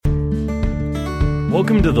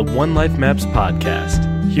Welcome to the One Life Maps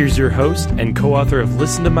podcast. Here's your host and co-author of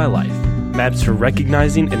Listen to My Life, Maps for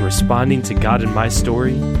Recognizing and Responding to God in My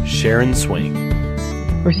Story, Sharon Swing.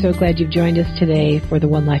 We're so glad you've joined us today for the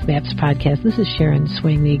One Life Maps podcast. This is Sharon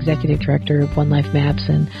Swing, the Executive Director of One Life Maps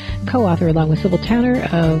and co-author along with Sybil Towner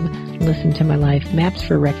of Listen to My Life, Maps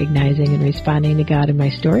for Recognizing and Responding to God in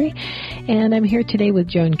My Story. And I'm here today with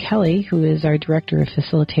Joan Kelly, who is our Director of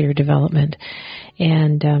Facilitator Development.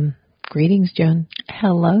 And greetings, Joan.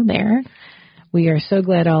 Hello there. We are so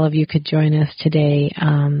glad all of you could join us today.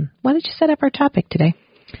 Why don't you set up our topic today?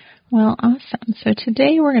 Well, awesome. So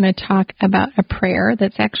today we're going to talk about a prayer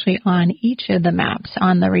that's actually on each of the maps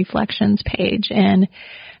on the Reflections page, and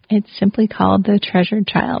it's simply called the Treasured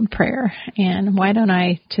Child Prayer. And why don't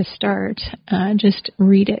I, to start, just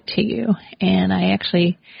read it to you? And I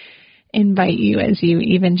actually invite you, as you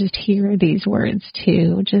even just hear these words,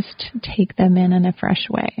 to just take them in a fresh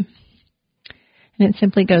way. And it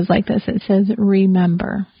simply goes like this. It says,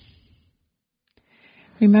 remember.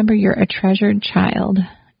 Remember you're a treasured child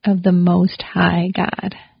of the Most High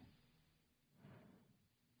God.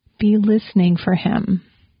 Be listening for Him.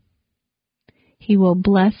 He will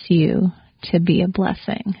bless you to be a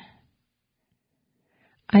blessing.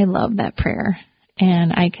 I love that prayer,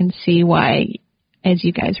 and I can see why, as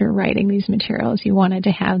you guys were writing these materials, you wanted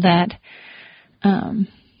to have that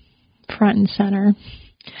front and center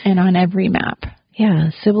and on every map. Yeah,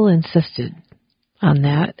 Sybil insisted on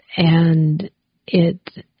that, and it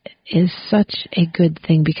is such a good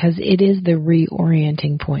thing because it is the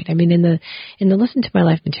reorienting point. I mean, in the Listen to My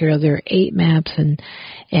Life material, there are 8 maps,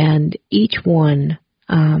 and each one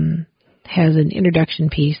has an introduction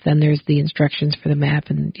piece. Then there's the instructions for the map,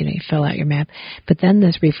 and you fill out your map. But then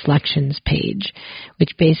this Reflections page,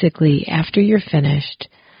 which basically, after you're finished,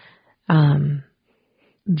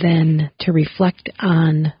 then to reflect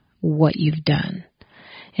on what you've done.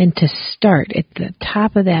 And to start at the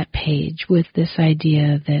top of that page with this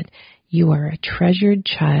idea that you are a treasured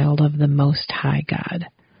child of the Most High God.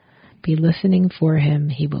 Be listening for Him.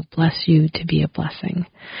 He will bless you to be a blessing.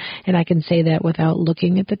 And I can say that without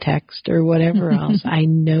looking at the text or whatever else. I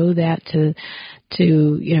know that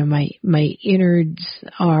my innards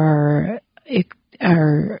are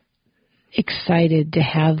excited to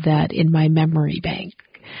have that in my memory bank.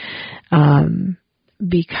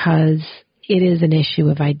 Because it is an issue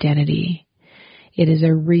of identity. It is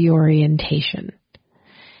a reorientation.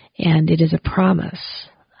 And it is a promise.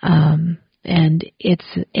 And it's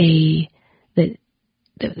that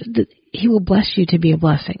He will bless you to be a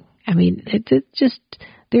blessing. I mean,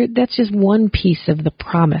 that's just one piece of the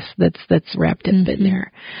promise that's wrapped up in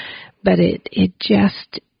there. But it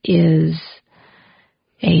just is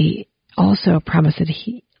also a promise that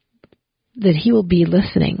He will be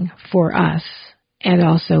listening for us, and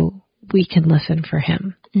also we can listen for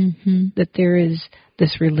Him. That there is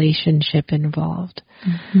this relationship involved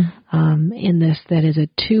in this that is a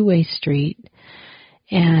two-way street,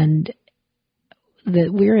 and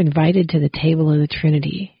that we're invited to the table of the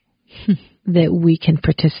Trinity, that we can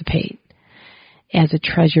participate as a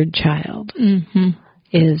treasured child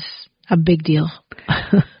is a big deal.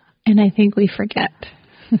 And I think we forget.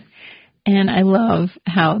 And I love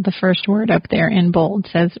how the first word up there in bold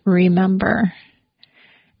says, remember.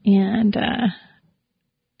 And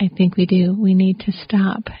I think we do. We need to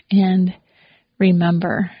stop and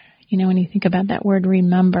remember. When you think about that word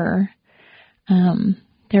remember,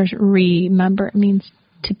 there's remember. It means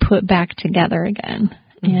to put back together again.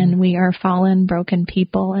 And we are fallen, broken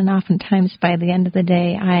people. And oftentimes by the end of the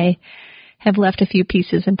day, I have left a few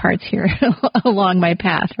pieces and parts here along my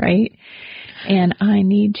path, right? And I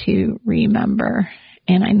need to remember,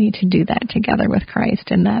 and I need to do that together with Christ.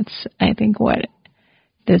 And that's, I think, what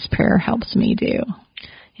this prayer helps me do.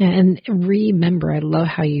 Yeah, and remember, I love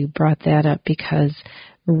how you brought that up, because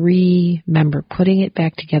remember, putting it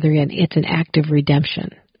back together again, it's an act of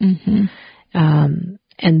redemption.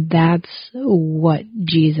 And that's what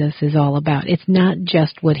Jesus is all about. It's not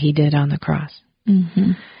just what He did on the cross.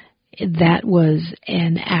 That was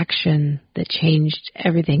an action that changed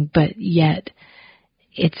everything, but yet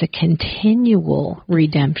it's a continual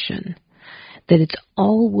redemption, that it's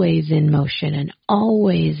always in motion and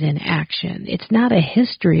always in action. It's not a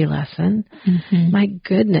history lesson. My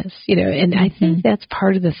goodness, and I think that's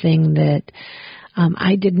part of the thing that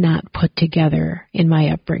I did not put together in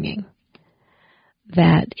my upbringing,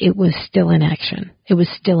 that it was still in action. It was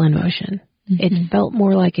still in motion. It felt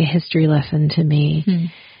more like a history lesson to me.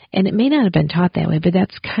 And it may not have been taught that way, but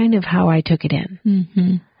that's kind of how I took it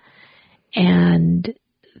in. And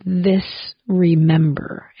this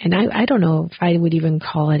remember, and I don't know if I would even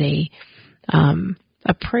call it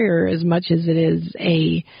a prayer as much as it is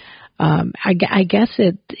I guess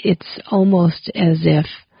it's almost as if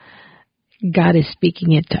God is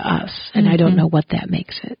speaking it to us, and I don't know what that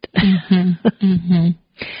makes it.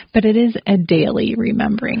 But it is a daily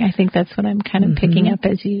remembering. I think that's what I'm kind of picking up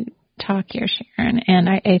as you talk here, Sharon. And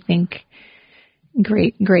I think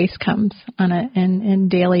great grace comes in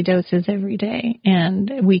daily doses every day,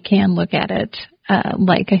 and we can look at it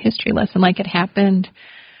like a history lesson, like it happened.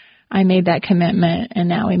 I made that commitment, and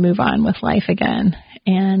now we move on with life again.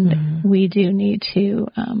 And we do need to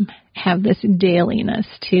have this dailiness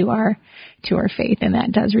to our faith, and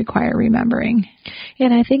that does require remembering.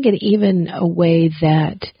 And I think it even a way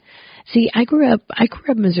that, see, I grew up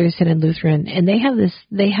Missouri Synod Lutheran, and they have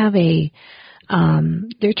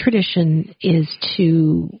their tradition is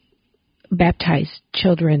to baptize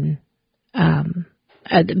children,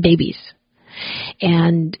 babies,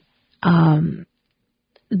 and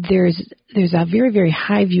there's a very, very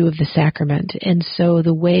high view of the sacrament. And so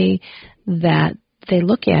the way that they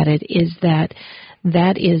look at it is that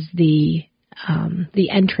is the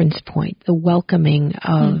entrance point, the welcoming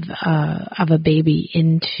of a baby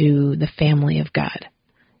into the family of God,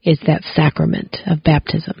 is that sacrament of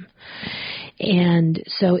baptism. And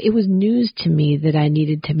so it was news to me that I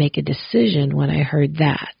needed to make a decision when I heard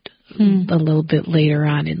that a little bit later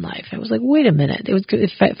on in life. I was like, wait a minute.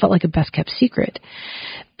 It felt like a best kept secret.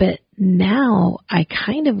 But now I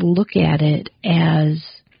kind of look at it as,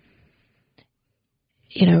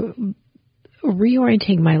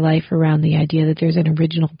 reorienting my life around the idea that there's an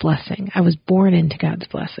original blessing. I was born into God's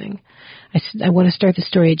blessing. I want to start the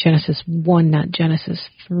story at Genesis 1, not Genesis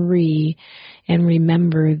 3, and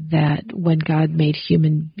remember that when God made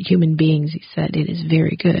human beings, He said, it is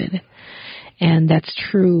very good. And that's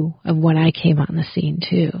true of when I came on the scene,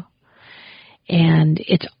 too. And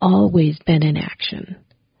it's always been in action.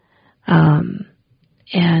 And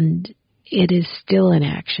it is still in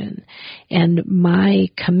action. And my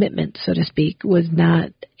commitment, so to speak, was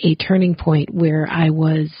not a turning point where I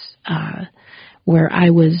was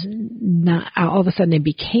not, all of a sudden I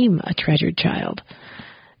became a treasured child.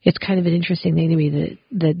 It's kind of an interesting thing to me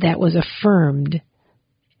that was affirmed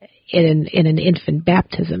in an infant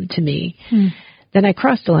baptism to me. Then I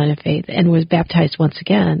crossed the line of faith and was baptized once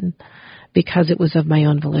again because it was of my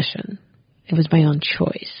own volition. It was my own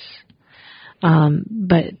choice.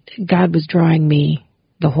 But God was drawing me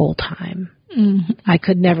the whole time. I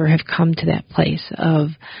could never have come to that place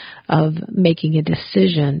of making a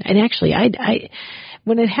decision. And actually, I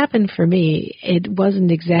when it happened for me, it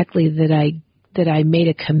wasn't exactly that I made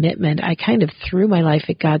a commitment. I kind of threw my life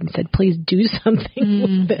at God and said, please do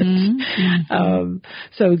something with it.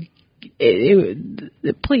 So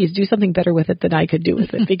please do something better with it than I could do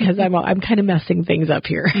with it, because I'm kind of messing things up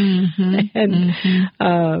here.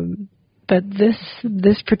 But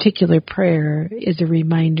this particular prayer is a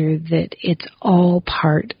reminder that it's all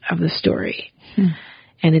part of the story,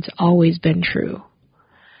 and it's always been true.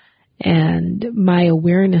 And my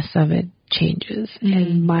awareness of it changes,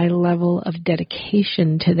 and my level of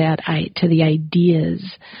dedication to the ideas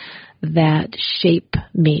that shape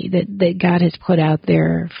me, that God has put out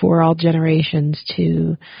there for all generations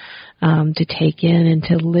to take in and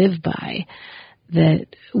to live by, that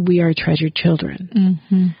we are treasured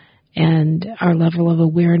children. And our level of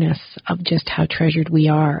awareness of just how treasured we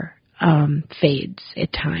are fades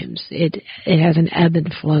at times. It has an ebb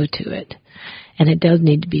and flow to it, and it does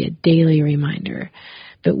need to be a daily reminder.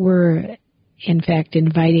 But we're, in fact,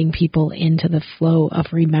 inviting people into the flow of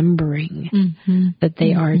remembering that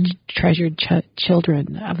they are treasured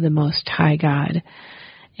children of the Most High God,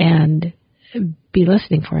 and be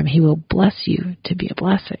listening for Him. He will bless you to be a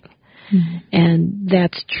blessing. And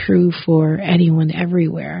that's true for anyone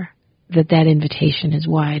everywhere, that invitation is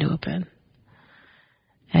wide open.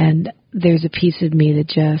 And there's a piece of me that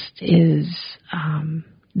just is,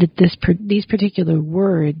 that these particular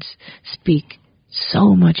words speak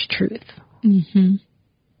so much truth. And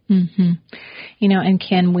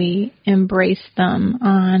can we embrace them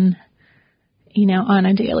on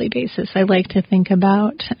a daily basis? I like to think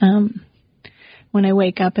about, when I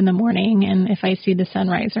wake up in the morning and if I see the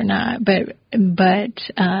sunrise or not, but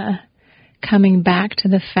coming back to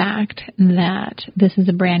the fact that this is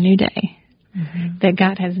a brand new day that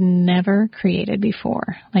God has never created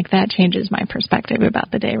before. Like, that changes my perspective about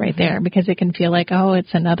the day right there, because it can feel like, oh,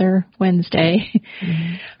 it's another Wednesday,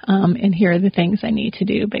 and here are the things I need to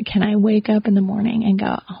do. But can I wake up in the morning and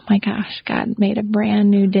go, oh my gosh, God made a brand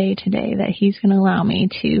new day today that He's going to allow me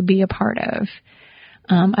to be a part of.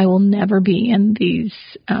 I will never be in these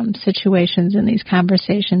situations, in these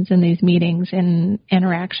conversations, in these meetings, in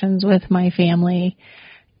interactions with my family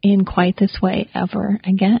in quite this way ever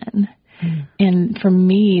again. Mm. And for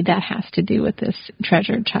me, that has to do with this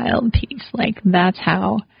treasured child piece. Like, that's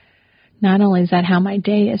how, not only is that how my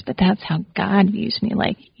day is, but that's how God views me.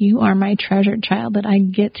 Like, you are my treasured child that I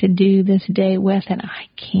get to do this day with, and I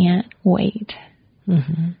can't wait.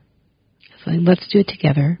 Mm-hmm. So let's do it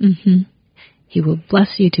together. Mm-hmm. He will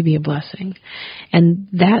bless you to be a blessing. And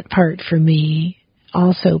that part for me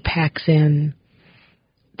also packs in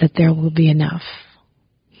that there will be enough.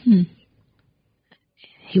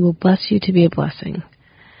 He will bless you to be a blessing.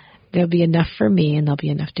 There'll be enough for me, and there'll be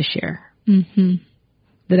enough to share. Mm-hmm.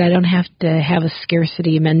 That I don't have to have a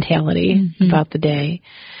scarcity mentality about the day,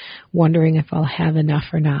 wondering if I'll have enough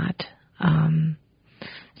or not.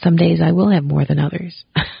 Some days I will have more than others.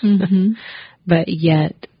 Mm-hmm. But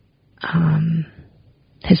yet,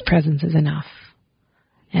 His presence is enough.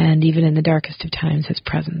 And even in the darkest of times, His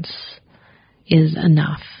presence is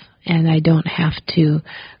enough. And I don't have to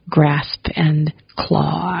grasp and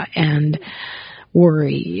claw and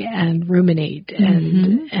worry and ruminate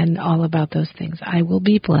and all about those things. I will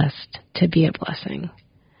be blessed to be a blessing.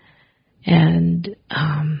 And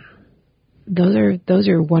those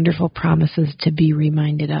are wonderful promises to be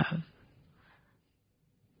reminded of.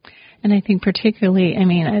 And I think particularly,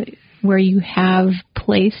 where you have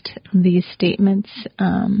placed these statements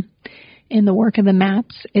in the work of the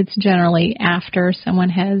maps, it's generally after someone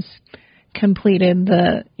has completed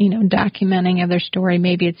the, documenting of their story.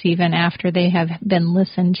 Maybe it's even after they have been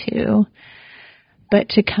listened to. But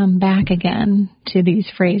to come back again to these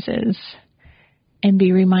phrases and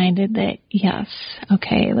be reminded that, yes,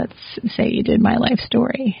 okay, let's say you did my life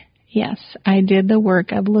story. Yes, I did the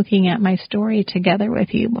work of looking at my story together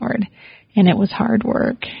with you, Lord. And it was hard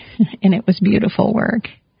work, and it was beautiful work.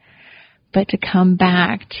 But to come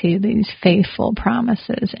back to these faithful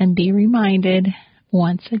promises and be reminded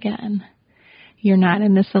once again, you're not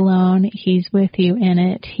in this alone. He's with you in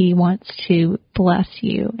it. He wants to bless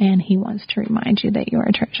you, and He wants to remind you that you are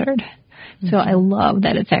treasured. Mm-hmm. So I love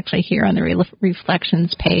that it's actually here on the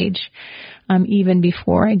reflections page, even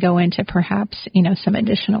before I go into perhaps, some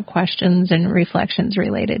additional questions and reflections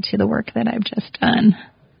related to the work that I've just done,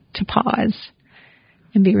 to pause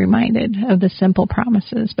and be reminded of the simple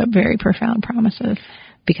promises, but very profound promises.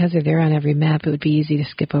 Because they're there on every map, it would be easy to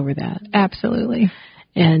skip over that. Absolutely.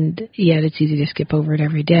 And yet it's easy to skip over it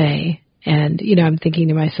every day. And, I'm thinking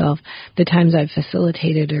to myself, the times I've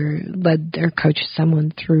facilitated or led or coached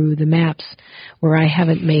someone through the maps where I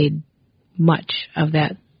haven't made much of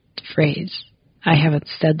that phrase. I haven't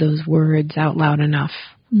said those words out loud enough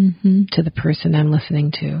to the person I'm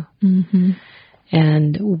listening to. Mm-hmm.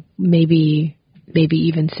 And maybe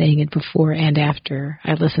even saying it before and after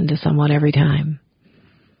I listen to someone every time.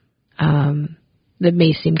 That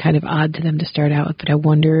may seem kind of odd to them to start out with, but I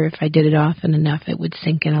wonder if I did it often enough, it would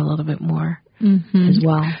sink in a little bit more as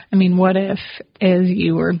well. What if as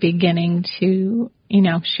you were beginning to,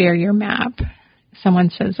 share your map,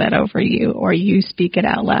 someone says that over you, or you speak it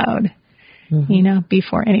out loud,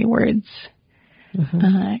 before any words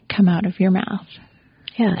come out of your mouth.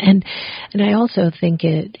 Yeah, and I also think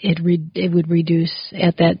it would reduce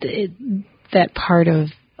at that part of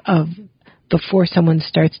before someone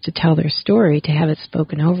starts to tell their story, to have it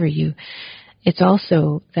spoken over you. It's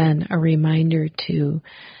also then a reminder to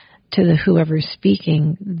the whoever's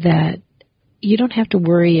speaking that you don't have to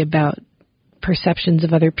worry about perceptions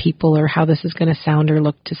of other people or how this is going to sound or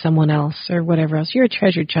look to someone else or whatever else. You're a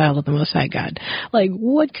treasured child of the Most High God. Like,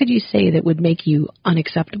 what could you say that would make you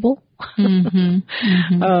unacceptable?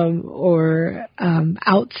 Or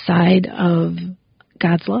outside of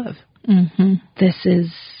God's love?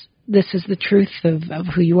 This is the truth of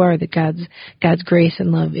who you are, that God's grace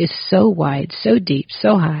and love is so wide, so deep,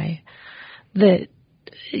 so high that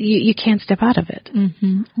you can't step out of it.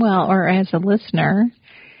 Well, or as a listener,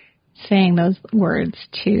 saying those words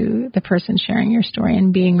to the person sharing your story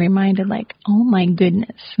and being reminded, like, oh my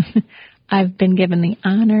goodness, I've been given the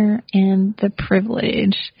honor and the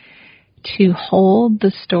privilege to hold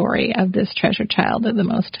the story of this treasured child of the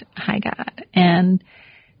Most High God and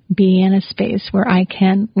be in a space where I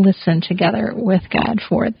can listen together with God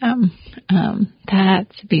for them.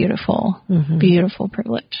 That's beautiful, beautiful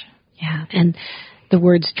privilege. Yeah, and the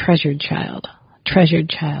words treasured child.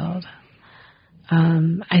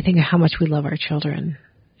 I think of how much we love our children,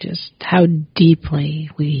 just how deeply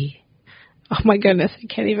oh my goodness,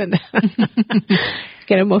 I can't even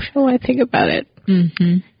get emotional when I think about it.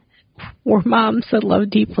 We're moms that love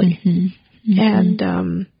deeply,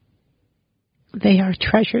 and they are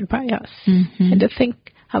treasured by us. And to think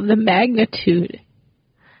of the magnitude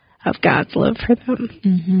of God's love for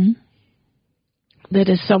them that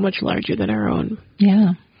is so much larger than our own.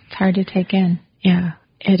 Yeah. It's hard to take in. Yeah,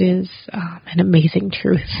 it is an amazing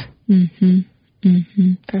truth. Mm-hmm.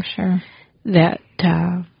 Mm-hmm. For sure. That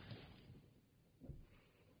the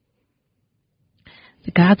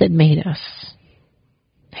God that made us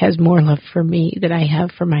has more love for me than I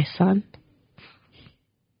have for my son.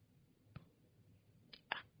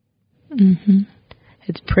 Mm-hmm.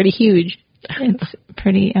 It's pretty huge. It's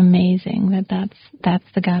pretty amazing that's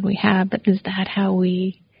the God we have. But is that how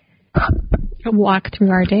we walk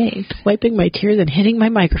through our days? Wiping my tears and hitting my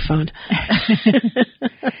microphone.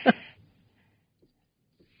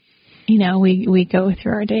 You know, we go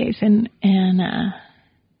through our days and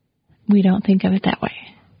we don't think of it that way.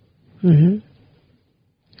 Mm-hmm.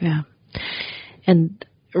 Yeah. And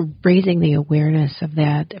raising the awareness of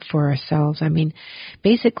that for ourselves. I mean,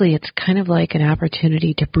 basically it's kind of like an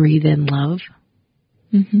opportunity to breathe in love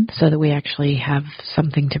so that we actually have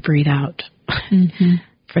something to breathe out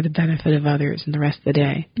for the benefit of others and the rest of the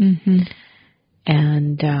day. Mm-hmm.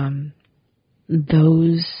 And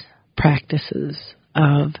those practices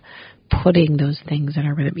of putting those things in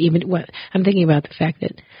our rhythm. Even what I'm thinking about the fact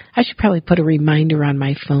that I should probably put a reminder on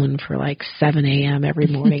my phone for like 7 a.m. every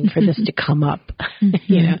morning for this to come up.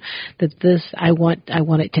 You know, that this I want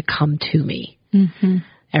it to come to me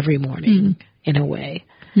every morning in a way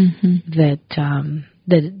that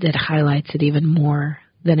highlights it even more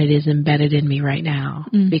than it is embedded in me right now,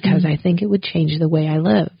 because I think it would change the way I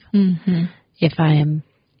live if I am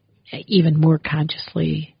even more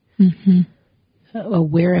consciously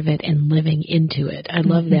aware of it and living into it. I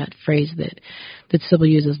love that phrase that Sybil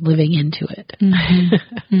uses, living into it.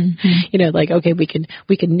 You know, like, okay, we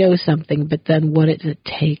can know something, but then what does it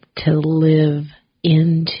take to live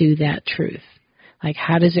into that truth? Like,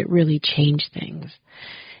 how does it really change things?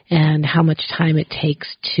 And how much time it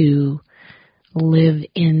takes to live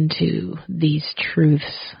into these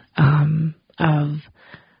truths of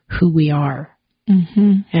who we are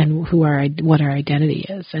and what our identity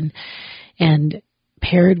is, and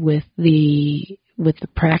paired with the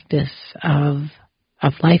practice of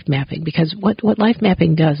life mapping, because what life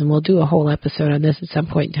mapping does, and we'll do a whole episode on this at some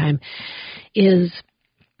point in time, is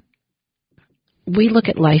we look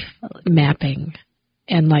at life mapping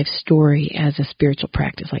and life story as a spiritual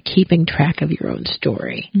practice, like keeping track of your own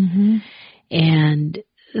story. And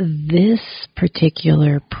this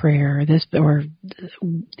particular prayer,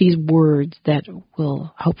 these words that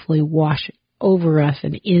will hopefully wash over us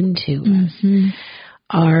and into us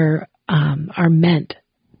are meant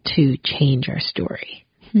to change our story,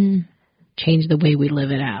 change the way we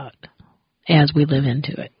live it out as we live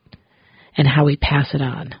into it, and how we pass it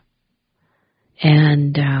on.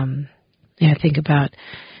 And I think about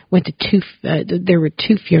there were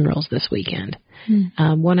 2 funerals this weekend.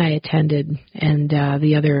 One I attended, and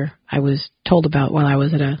the other I was told about while I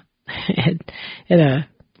was at a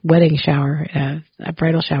wedding shower, a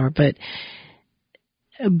bridal shower, but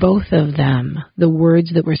both of them, the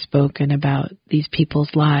words that were spoken about these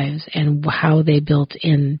people's lives and how they built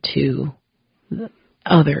into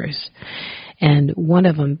others. And one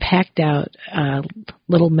of them packed out a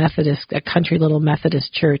country little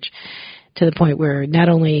Methodist church, to the point where not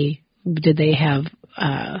only did they have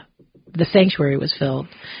the sanctuary was filled,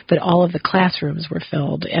 but all of the classrooms were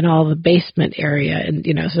filled, and all the basement area, and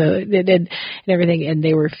so they did, and everything, and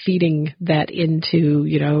they were feeding that into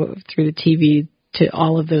through the TV to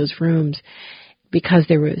all of those rooms, because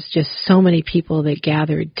there was just so many people that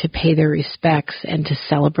gathered to pay their respects and to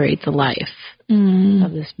celebrate the life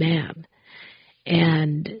of this man.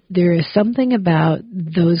 And there is something about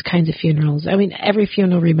those kinds of funerals. I mean, every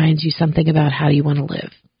funeral reminds you something about how you want to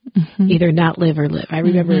live. Either not live or live. I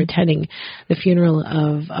remember attending the funeral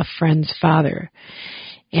of a friend's father,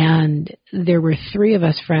 and there were 3 of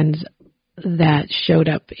us friends that showed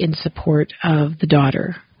up in support of the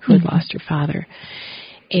daughter who had lost her father.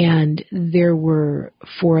 And there were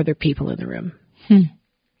 4 other people in the room.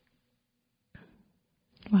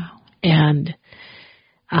 Wow. And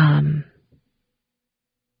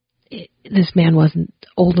this man wasn't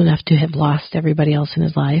old enough to have lost everybody else in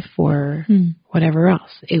his life or whatever else.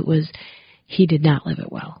 It was, he did not live it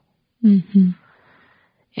well.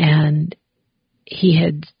 And he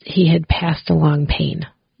had passed along pain.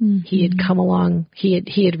 He had come along, he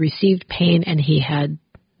had received pain, and he had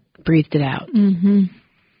breathed it out.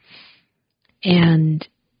 And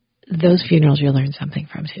those funerals you learn something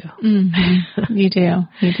from too. You do.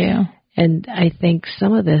 And I think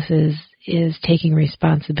some of this is taking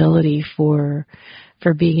responsibility for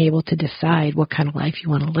being able to decide what kind of life you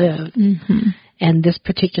want to live. And this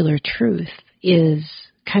particular truth is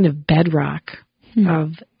kind of bedrock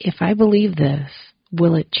of, if I believe this,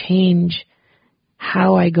 will it change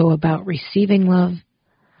how I go about receiving love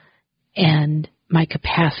and my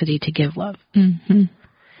capacity to give love. Mm-hmm.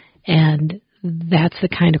 And that's the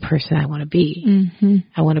kind of person I want to be. Mm-hmm.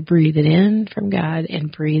 I want to breathe it in from God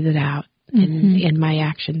and breathe it out in my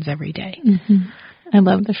actions every day. Mm-hmm. I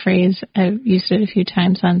love the phrase. I've used it a few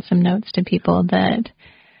times on some notes to people that,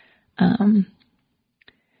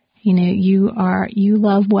 you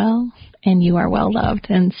love well and you are well loved.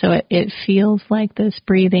 And so it feels like this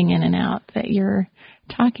breathing in and out that you're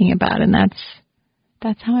talking about. And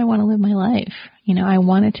that's how I want to live my life. I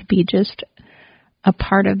want it to be just a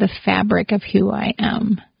part of the fabric of who I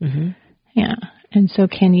am. Mm-hmm. Yeah. And so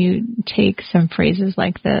can you take some phrases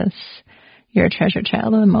like this, you're a treasured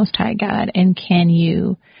child of the Most High God, and can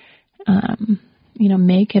you,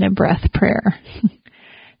 make it a breath prayer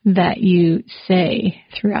that you say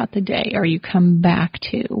throughout the day, or you come back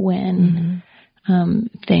to when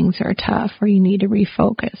things are tough, or you need to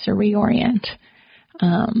refocus or reorient.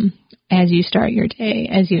 As you start your day,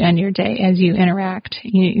 as you end your day, as you interact,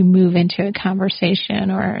 you move into a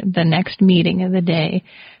conversation or the next meeting of the day,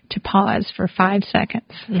 to pause for 5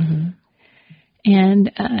 seconds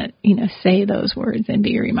and, say those words and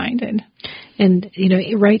be reminded. And,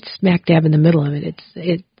 right smack dab in the middle of it,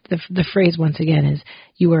 the phrase once again is,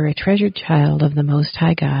 you are a treasured child of the Most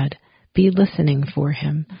High God. Be listening for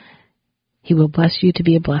him. He will bless you to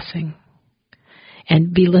be a blessing.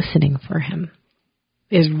 And be listening for him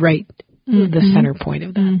is right the center point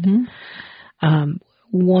of that.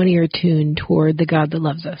 One ear tuned toward the God that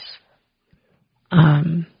loves us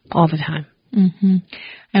all the time.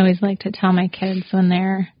 I always like to tell my kids when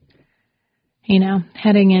they're,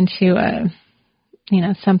 heading into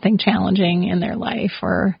something challenging in their life,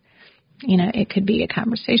 or, it could be a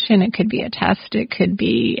conversation, it could be a test, it could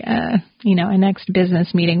be, a next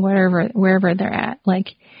business meeting, wherever they're at,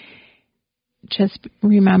 just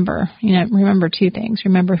remember two things.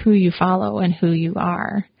 Remember who you follow and who you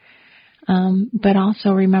are. But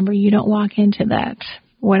also remember, you don't walk into that,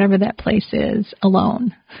 whatever that place is,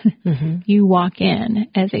 alone. You walk in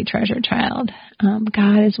as a treasured child.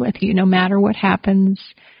 God is with you no matter what happens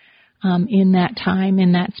in that time,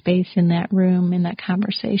 in that space, in that room, in that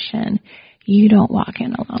conversation. You don't walk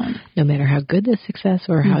in alone. No matter how good the success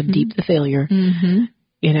or how deep the failure,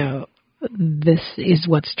 this is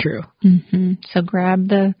what's true. So grab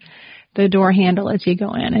the door handle as you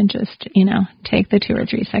go in and just, take the 2 or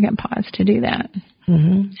 3 second pause to do that.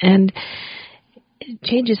 And it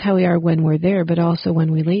changes how we are when we're there, but also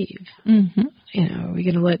when we leave. We're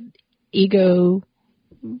going to let ego,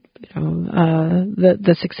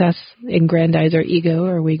 the success aggrandize our ego,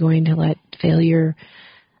 or are we going to let failure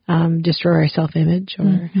destroy our self-image,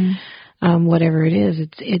 or whatever it is?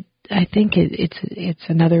 I think it's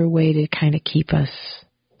another way to kind of keep us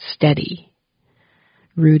steady,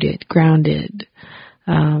 rooted, grounded,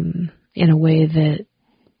 in a way that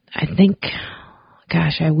I think,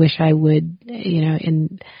 gosh, I wish I would,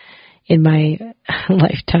 in my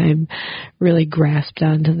lifetime, really grasped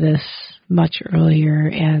onto this much earlier,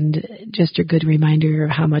 and just a good reminder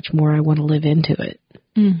of how much more I want to live into it.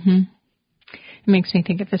 It makes me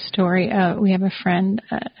think of a story. We have a friend,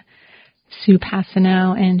 Sue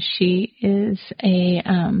Passano, and she is a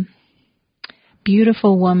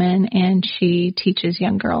beautiful woman, and she teaches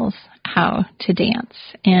young girls how to dance.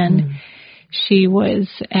 And she was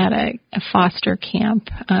at a foster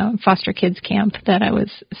kids camp that I was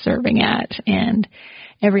serving at, and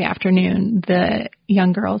every afternoon the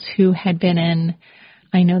young girls who had been in,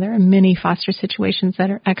 I know there are many foster situations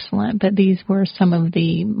that are excellent, but these were some of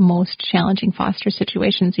the most challenging foster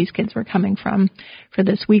situations these kids were coming from for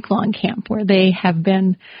this week-long camp, where they have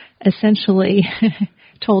been essentially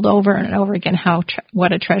told over and over again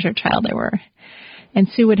what a treasured child they were. And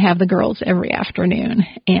Sue would have the girls every afternoon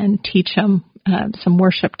and teach them some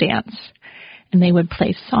worship dance. And they would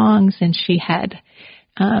play songs, and she had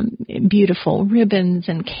beautiful ribbons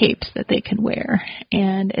and capes that they could wear.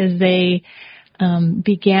 And as they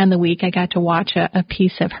began the week, I got to watch a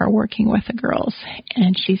piece of her working with the girls.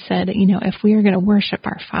 And she said, if we are going to worship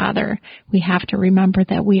our Father, we have to remember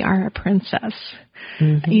that we are a princess,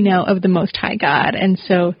 of the Most High God. And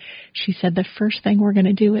so she said, the first thing we're going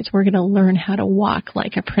to do is we're going to learn how to walk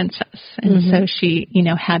like a princess. And so she,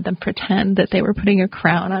 had them pretend that they were putting a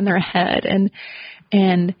crown on their head,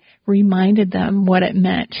 and reminded them what it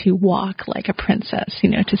meant to walk like a princess,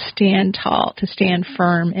 to stand tall, to stand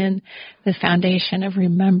firm in the foundation of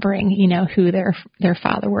remembering, who their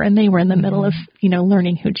father were. And they were in the middle of,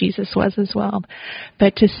 learning who Jesus was as well.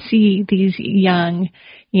 But to see these young,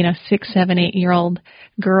 6, 7, 8-year-old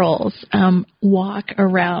girls walk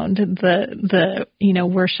around the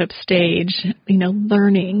worship stage,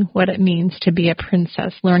 learning what it means to be a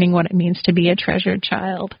princess, learning what it means to be a treasured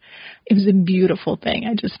child, it was a beautiful thing.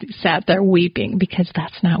 I just sat there weeping because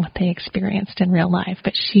that's not what they experienced in real life.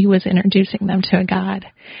 But she was introducing them to a God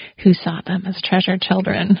who saw them as treasured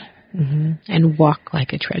children. Mm-hmm. And walk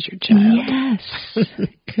like a treasured child. Yes.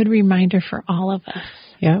 Good reminder for all of us.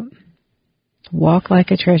 Yep. Walk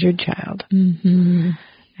like a treasured child. Mm-hmm.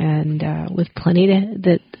 And with plenty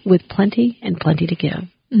and plenty to give.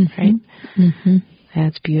 Mm-hmm. Right? Mm-hmm.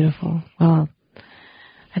 That's beautiful. Well,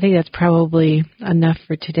 I think that's probably enough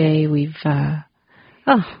for today. I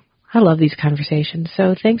love these conversations.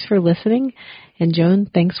 So thanks for listening. And Joan,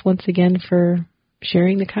 thanks once again for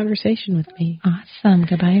sharing the conversation with me. Awesome.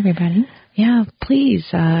 Goodbye, everybody. Yeah, please.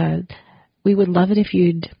 We would love it if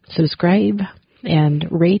you'd subscribe and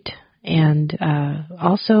rate and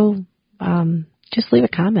also just leave a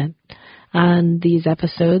comment on these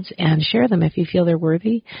episodes and share them if you feel they're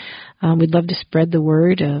worthy. We'd love to spread the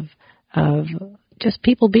word of just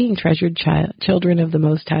people being treasured children of the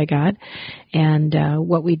Most High God, and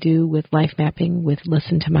what we do with life mapping with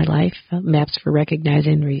Listen to My Life, maps for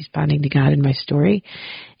recognizing and responding to God in my story.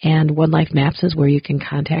 And One Life Maps is where you can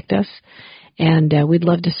contact us, and we'd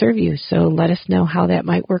love to serve you. So let us know how that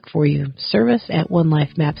might work for you.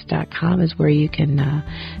 service@onelifemaps.com is where you can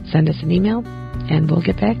send us an email, and we'll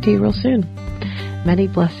get back to you real soon. Many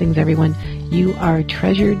blessings, everyone. You are a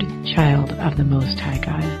treasured child of the Most High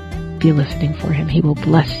God. Be listening for Him. He will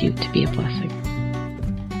bless you to be a blessing.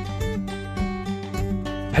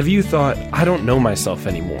 Have you thought, I don't know myself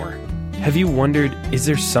anymore? Have you wondered, is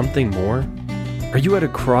there something more? Are you at a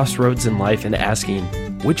crossroads in life and asking,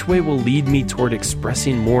 which way will lead me toward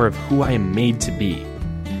expressing more of who I am made to be?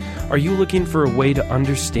 Are you looking for a way to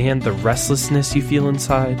understand the restlessness you feel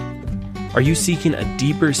inside? Are you seeking a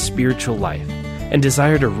deeper spiritual life and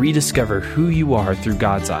desire to rediscover who you are through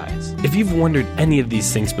God's eyes? If you've wondered any of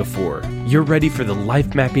these things before, you're ready for the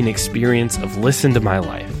life mapping experience of Listen to My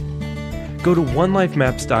Life. Go to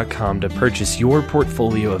onelifemaps.com to purchase your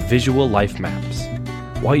portfolio of visual life maps.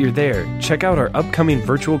 While you're there, check out our upcoming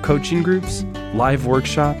virtual coaching groups, live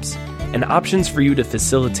workshops, and options for you to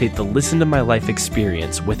facilitate the Listen to My Life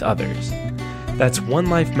experience with others. That's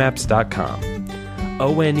onelifemaps.com.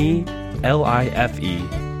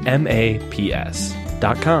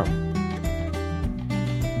 ONELIFEMAPS.com.